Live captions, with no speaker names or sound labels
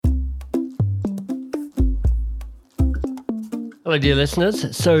Hello, dear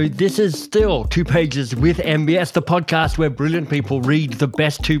listeners. So this is still 2 Pages with MBS, the podcast where brilliant people read the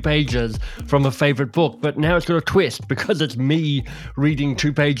best 2 pages from a favorite book. But now it's got a twist because it's me reading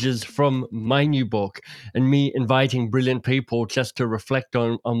 2 pages from my new book and me inviting brilliant people just to reflect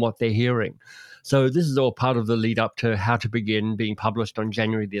on what they're hearing. So this is all part of the lead up to How to Begin being published on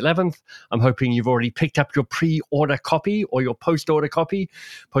January the 11th. I'm hoping you've already picked up your pre-order copy or your post-order copy,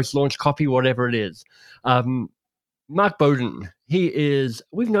 post-launch copy, whatever it is. Mark Bowden,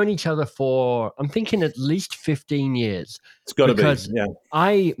 we've known each other for, I'm thinking at least 15 years. It's got to be, yeah.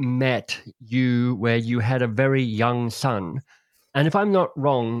 I met you where you had a very young son. And if I'm not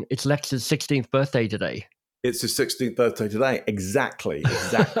wrong, it's Lex's 16th birthday today. It's his 16th birthday today. Exactly.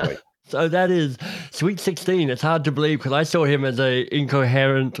 So that is sweet 16. It's hard to believe because I saw him as a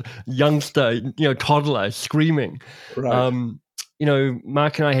incoherent youngster, toddler screaming. Right.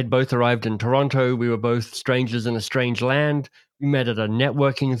 Mark and I had both arrived in Toronto. We were both strangers in a strange land. We met at a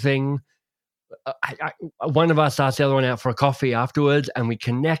networking thing. One of us asked the other one out for a coffee afterwards, and we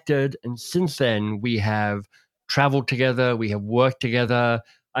connected. And since then, we have traveled together. We have worked together.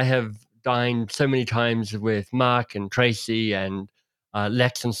 I have dined so many times with Mark and Tracy and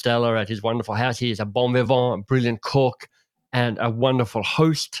Lex and Stella at his wonderful house. He is a bon vivant, a brilliant cook, and a wonderful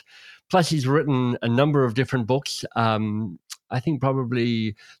host. Plus, he's written a number of different books. I think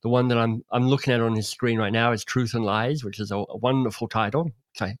probably the one that I'm looking at on his screen right now is Truth and Lies, which is a wonderful title,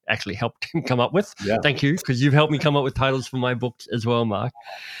 which I actually helped him come up with. Yeah. Thank you, because you've helped me come up with titles for my books as well, Mark.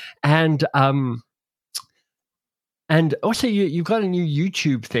 And also you've got a new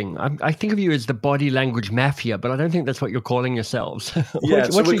YouTube thing. I think of you as the Body Language Mafia, but I don't think that's what you're calling yourselves. Yeah,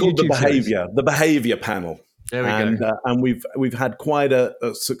 so we're called YouTube the Behavior Panel. There we go. And we've had quite a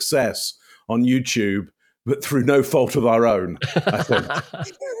success on YouTube, but through no fault of our own, I think.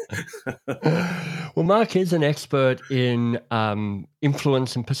 Well, Mark is an expert in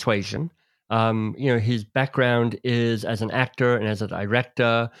influence and persuasion. His background is as an actor and as a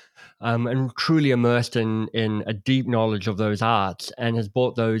director, and truly immersed in a deep knowledge of those arts, and has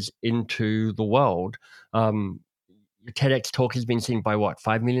brought those into the world. Your TEDx talk has been seen by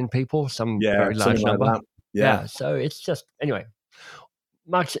 5 million people? Some very large number. Like yeah. So it's just, anyway.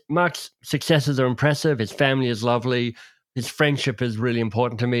 Mark's successes are impressive. His family is lovely. His friendship is really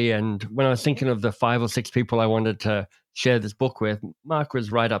important to me. And when I was thinking of the 5 or 6 people I wanted to share this book with, Mark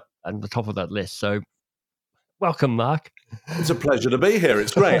was right up at the top of that list. So welcome, Mark. It's a pleasure to be here.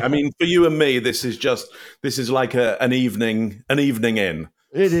 It's great. I mean, for you and me, this is like an evening in.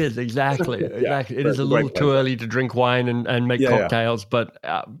 It is, exactly. Exactly. It is a little too early to drink wine and make cocktails, but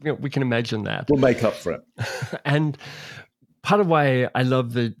we can imagine that. We'll make up for it. And part of why I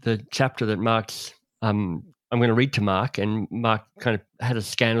love the chapter that Mark's, I'm going to read to Mark, and Mark kind of had a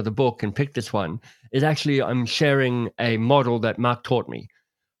scan of the book and picked this one, is actually I'm sharing a model that Mark taught me.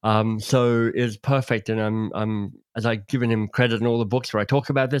 So it's perfect, and I'm as I've given him credit in all the books where I talk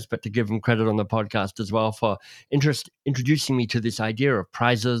about this, but to give him credit on the podcast as well for introducing me to this idea of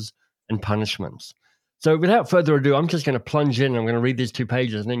prizes and punishments. So without further ado, I'm just going to plunge in. I'm going to read these 2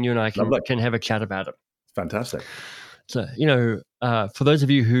 pages, and then you and I can have a chat about it. Fantastic. So, for those of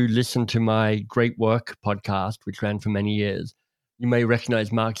you who listen to my Great Work podcast, which ran for many years, you may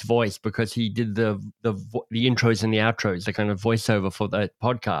recognize Mark's voice because he did the intros and the outros, the kind of voiceover for that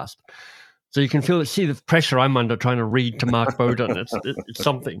podcast. So you can see the pressure I'm under trying to read to Mark Bowden. It's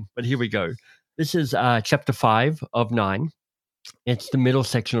something, but here we go. This is chapter 5 of 9. It's the middle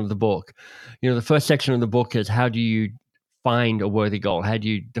section of the book. The first section of the book is how do you find a worthy goal? How do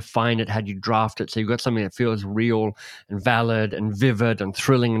you define it? How do you draft it? So you've got something that feels real and valid and vivid and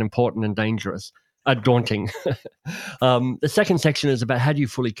thrilling and important and dangerous, daunting. The second section is about how do you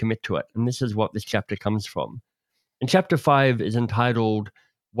fully commit to it? And this is what this chapter comes from. And chapter 5 is entitled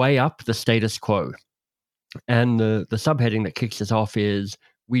Way Up the Status Quo. And the subheading that kicks us off is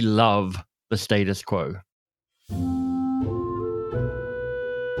We Love the Status Quo.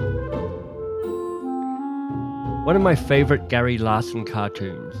 One of my favorite Gary Larson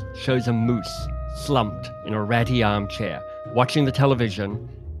cartoons shows a moose slumped in a ratty armchair, watching the television,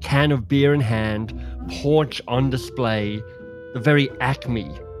 can of beer in hand, porch on display, the very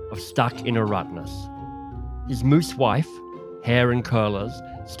acme of stuck in a rutness. His moose wife, hair in curlers,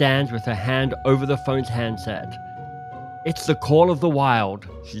 stands with her hand over the phone's handset. It's the call of the wild,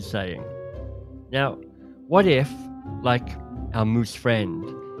 she's saying. Now, what if, like our moose friend,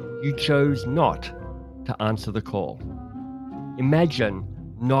 you chose not to answer the call? Imagine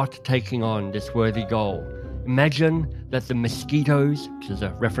not taking on this worthy goal. Imagine that the mosquitoes, which is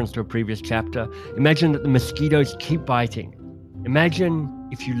a reference to a previous chapter, imagine that the mosquitoes keep biting. Imagine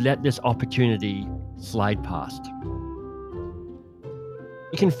if you let this opportunity slide past.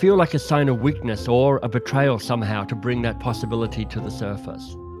 It can feel like a sign of weakness or a betrayal somehow to bring that possibility to the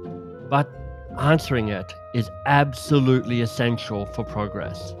surface. But answering it is absolutely essential for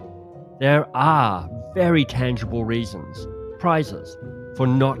progress. There are very tangible reasons, prizes, for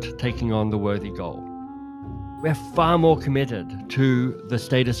not taking on the worthy goal. We're far more committed to the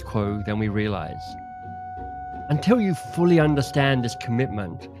status quo than we realize. Until you fully understand this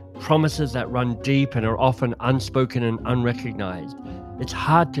commitment, promises that run deep and are often unspoken and unrecognized, it's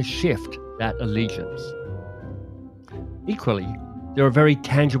hard to shift that allegiance. Equally, there are very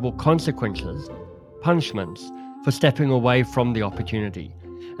tangible consequences, punishments, for stepping away from the opportunity.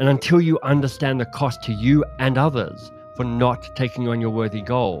 And until you understand the cost to you and others for not taking on your worthy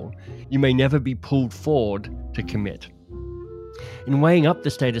goal, you may never be pulled forward to commit. In weighing up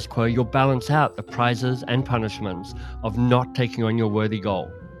the status quo, you'll balance out the prizes and punishments of not taking on your worthy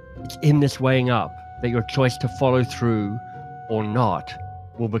goal. It's in this weighing up that your choice to follow through or not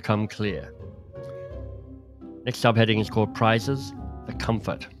will become clear. Next subheading is called Prizes, the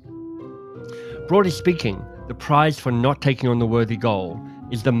Comfort. Broadly speaking, the prize for not taking on the worthy goal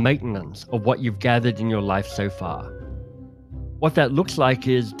is the maintenance of what you've gathered in your life so far. What that looks like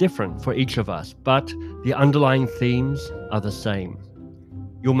is different for each of us, but the underlying themes are the same.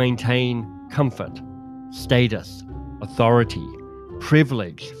 You'll maintain comfort, status, authority,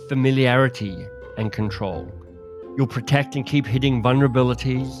 privilege, familiarity, and control. You'll protect and keep hitting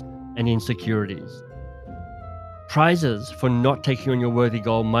vulnerabilities and insecurities. Prizes for not taking on your worthy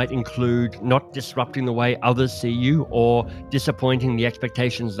goal might include not disrupting the way others see you or disappointing the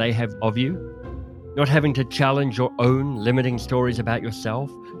expectations they have of you, not having to challenge your own limiting stories about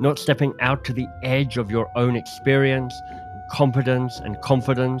yourself, not stepping out to the edge of your own experience, competence, and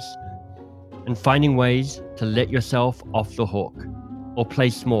confidence, and finding ways to let yourself off the hook, or play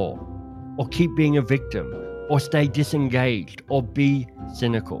small, or keep being a victim, or stay disengaged, or be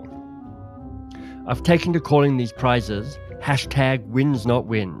cynical. I've taken to calling these prizes #wins not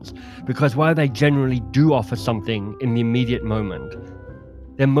wins, because while they generally do offer something in the immediate moment,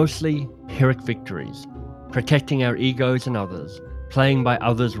 they're mostly Pyrrhic victories, protecting our egos and others, playing by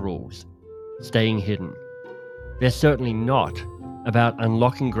others' rules, staying hidden. They're certainly not about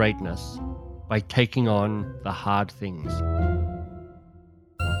unlocking greatness by taking on the hard things.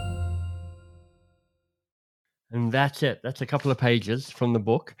 And that's it. That's a couple of pages from the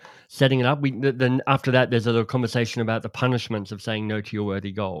book, setting it up. Then after that, there's a little conversation about the punishments of saying no to your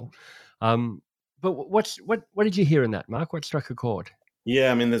worthy goal. But what did you hear in that, Mark? What struck a chord?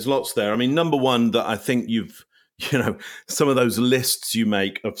 Yeah, I mean, there's lots there. I mean, number one, that I think some of those lists you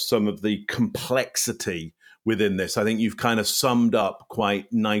make of some of the complexity within this, I think you've kind of summed up quite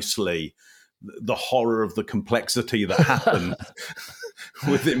nicely the horror of the complexity that happens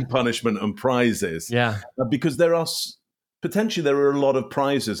within punishment and prizes. Yeah. Because there are a lot of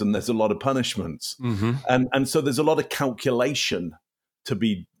prizes and there's a lot of punishments. Mm-hmm. And so there's a lot of calculation to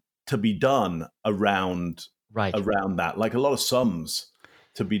be done around that, like a lot of sums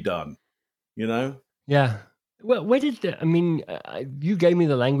to be done, Yeah. Well, you gave me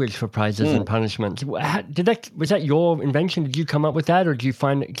the language for prizes and punishments. Was that your invention? Did you come up with that, or did you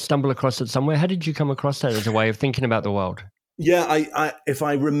stumble across it somewhere? How did you come across that as a way of thinking about the world? Yeah, I if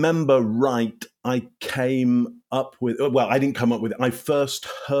I remember right, I came up with. Well, I didn't come up with it. I first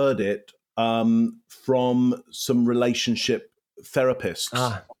heard it from some relationship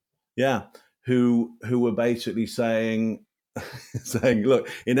therapists. Yeah, who were basically saying, look,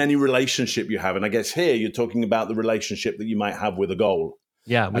 in any relationship you have, and I guess here you're talking about the relationship that you might have with a goal.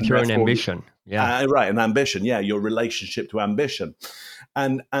 Yeah, with your own ambition. Yeah, right, an ambition. Yeah, your relationship to ambition.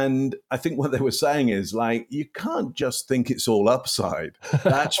 And I think what they were saying is, like, you can't just think it's all upside.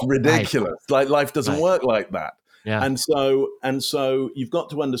 That's ridiculous. Like, life doesn't work like that. Yeah. And so you've got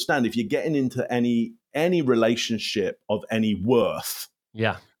to understand, if you're getting into any relationship of any worth,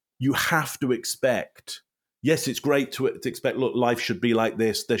 you have to expect. Yes, it's great to expect, look, life should be like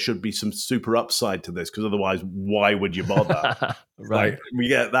this. There should be some super upside to this, because otherwise, why would you bother? Right. Like, we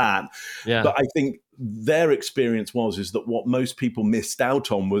get that. Yeah. But I think their experience is that what most people missed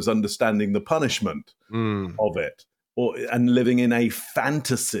out on was understanding the punishment of it, and living in a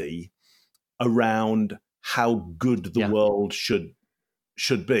fantasy around how good the world should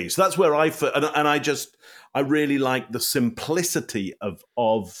be. So that's where I really like the simplicity of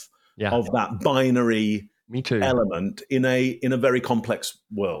that binary element in a very complex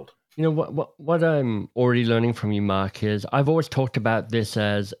world. You know, what I'm already learning from you, Mark, is I've always talked about this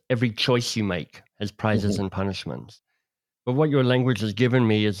as every choice you make has prizes and punishments. But what your language has given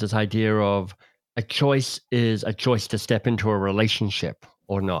me is this idea of a choice is a choice to step into a relationship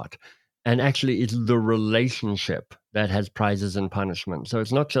or not. And actually, it's the relationship that has prizes and punishment. So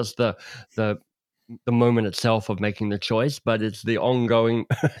it's not just the moment itself of making the choice, but it's the ongoing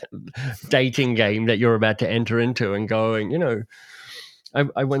dating game that you're about to enter into and going,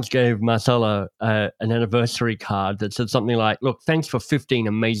 I once gave Marcella an anniversary card that said something like, look, thanks for 15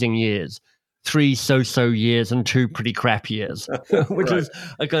 amazing years, 3 so-so years and 2 pretty crap years, which Right. is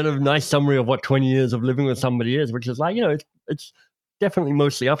a kind of nice summary of what 20 years of living with somebody is, which is like, it's definitely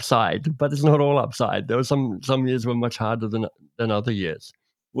mostly upside, but it's not all upside. There were some years were much harder than other years.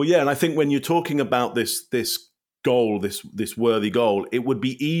 Well, yeah, and I think when you're talking about this goal, this worthy goal, it would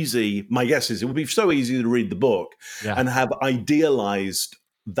be easy. My guess is it would be so easy to read the book and have idealized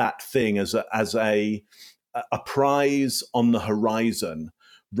that thing as a prize on the horizon,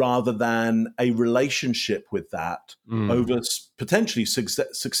 rather than a relationship with that over potentially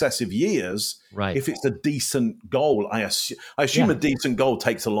successive years. Right. If it's a decent goal, I assume a decent goal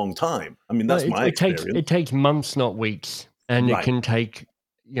takes a long time. I mean, that's my experience. It takes months, not weeks, and it can take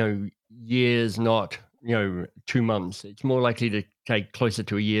years, not 2 months. It's more likely to take closer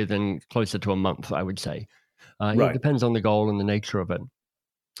to a year than closer to a month, I would say. It depends on the goal and the nature of it.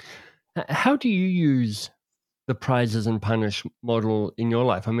 How do you use the prizes and punish model in your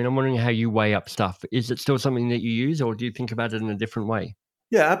life? I mean, I'm wondering how you weigh up stuff. Is it still something that you use, or do you think about it in a different way?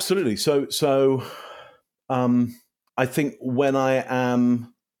 Yeah, absolutely. So I think when I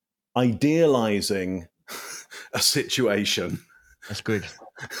am idealizing a situation, that's good.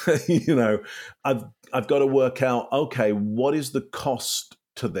 I've got to work out, okay, what is the cost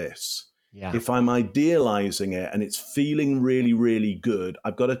to this? Yeah. If I'm idealizing it and it's feeling really, really good,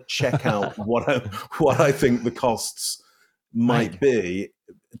 I've got to check out what I think the costs might be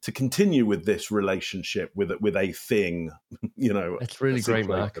to continue with this relationship with a thing. That's really great,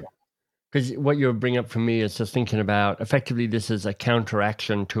 Mark. Because what you're bringing up for me is just thinking about, effectively, this is a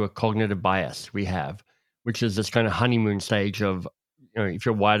counteraction to a cognitive bias we have, which is this kind of honeymoon stage of, if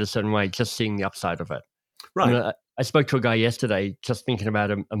you're wired a certain way, just seeing the upside of it. Right. I spoke to a guy yesterday just thinking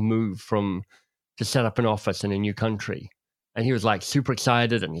about a move to set up an office in a new country. And he was like super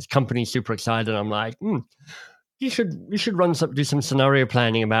excited, and his company's super excited. I'm like, you should do some scenario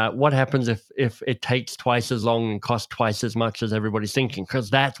planning about what happens if it takes twice as long and costs twice as much as everybody's thinking, because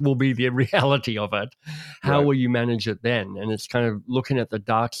that will be the reality of it. How will you manage it then? And it's kind of looking at the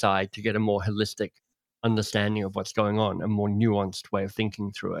dark side to get a more holistic understanding of what's going on, a more nuanced way of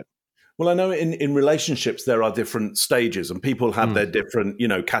thinking through it. Well, I know in relationships there are different stages, and people have their different,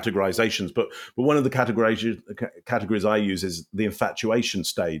 categorizations. But one of the categories I use is the infatuation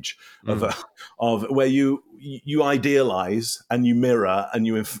stage of where you idealize and you mirror and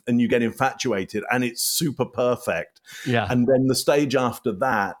you get infatuated, and it's super perfect. Yeah. And then the stage after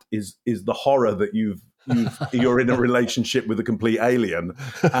that is the horror that you're in a relationship with a complete alien,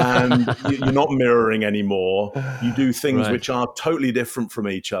 and you're not mirroring anymore. You do things which are totally different from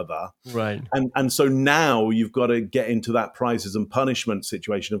each other. Right. And so now you've got to get into that prizes and punishment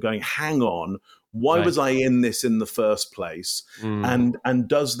situation of going, hang on, why was I in this in the first place? And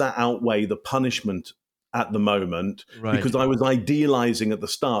does that outweigh the punishment at the moment? Because I was idealizing at the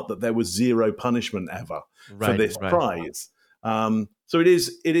start that there was zero punishment ever for this prize. So it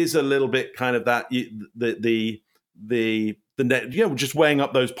is a little bit kind of that just weighing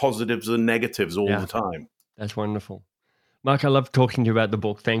up those positives and negatives all the time. That's wonderful. Mark, I love talking to you about the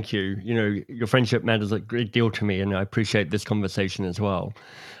book. Thank you. Your friendship matters a great deal to me, and I appreciate this conversation as well.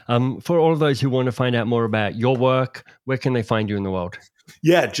 For all of those who want to find out more about your work, where can they find you in the world?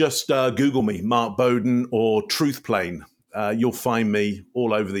 Yeah, just Google me, Mark Bowden or Truth Plane. You'll find me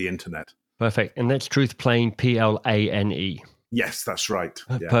all over the internet. Perfect. And that's Truth Plane, Plane. Yes, that's right.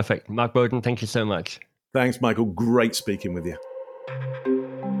 Yeah. Perfect. Mark Bowden, thank you so much. Thanks, Michael. Great speaking with you.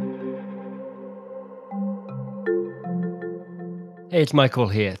 Hey, it's Michael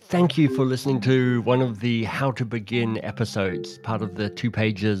here. Thank you for listening to one of the How to Begin episodes, part of the 2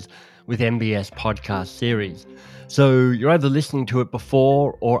 Pages with MBS podcast series. So you're either listening to it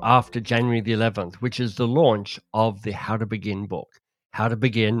before or after January the 11th, which is the launch of the How to Begin book. How to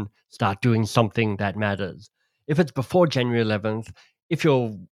begin, start doing something that matters. If it's before January 11th, if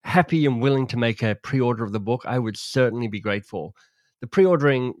you're happy and willing to make a pre-order of the book, I would certainly be grateful. The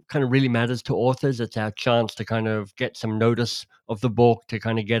pre-ordering kind of really matters to authors. It's our chance to kind of get some notice of the book, to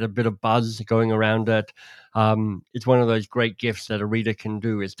kind of get a bit of buzz going around it. It's one of those great gifts that a reader can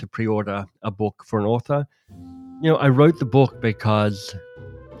do, is to pre-order a book for an author. I wrote the book because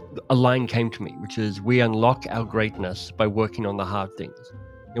a line came to me, which is, we unlock our greatness by working on the hard things.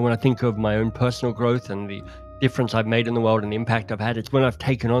 And when I think of my own personal growth and the difference I've made in the world and the impact I've had. It's when I've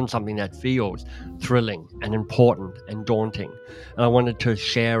taken on something that feels thrilling and important and daunting. And I wanted to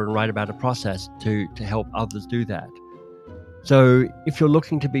share and write about a process to help others do that. So if you're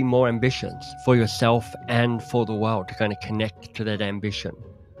looking to be more ambitious for yourself and for the world, to kind of connect to that ambition,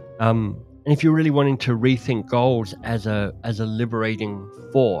 and if you're really wanting to rethink goals as a liberating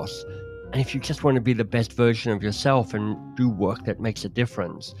force, and if you just want to be the best version of yourself and do work that makes a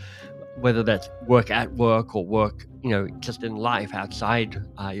difference, whether that's work at work or work, just in life outside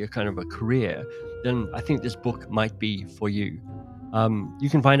your kind of a career, then I think this book might be for you. You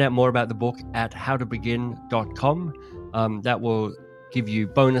can find out more about the book at howtobegin.com. That will give you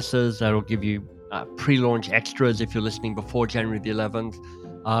bonuses, that'll give you pre-launch extras if you're listening before January the 11th.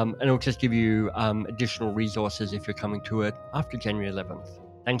 And it'll just give you additional resources if you're coming to it after January 11th.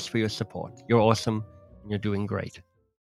 Thanks for your support. You're awesome and you're doing great.